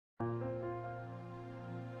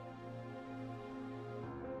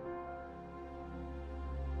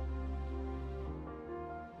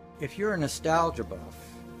If you're a nostalgia buff,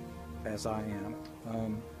 as I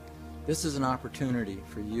am, this is an opportunity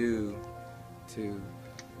for you to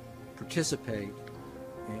participate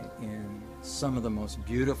in some of the most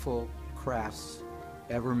beautiful crafts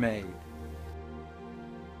ever made,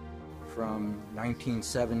 from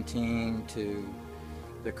 1917 to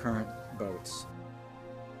the current boats.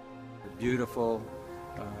 They're beautiful.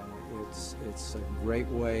 It's a great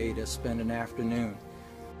way to spend an afternoon.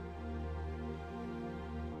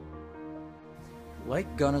 Lake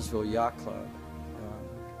Guntersville Yacht Club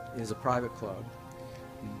is a private club,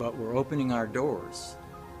 but we're opening our doors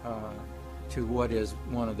to what is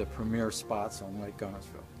one of the premier spots on Lake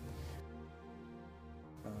Guntersville.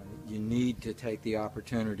 You need to take the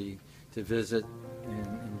opportunity to visit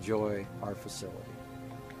and enjoy our facility.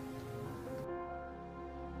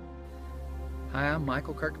 Hi, I'm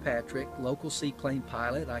Michael Kirkpatrick, local seaplane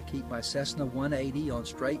pilot. I keep my Cessna 180 on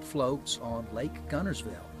straight floats on Lake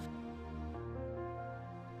Guntersville.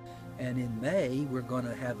 And in May, we're going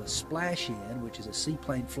to have a splash-in, which is a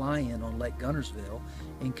seaplane fly-in on Lake Guntersville,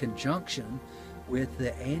 in conjunction with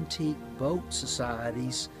the Antique Boat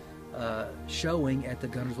Society's showing at the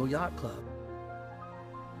Guntersville Yacht Club.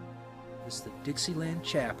 It's the Dixieland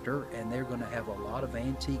chapter, and they're going to have a lot of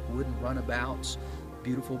antique wooden runabouts,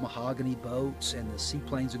 beautiful mahogany boats, and the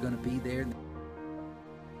seaplanes are going to be there.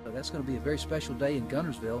 So that's going to be a very special day in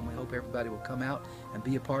Guntersville, and we hope everybody will come out and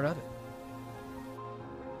be a part of it.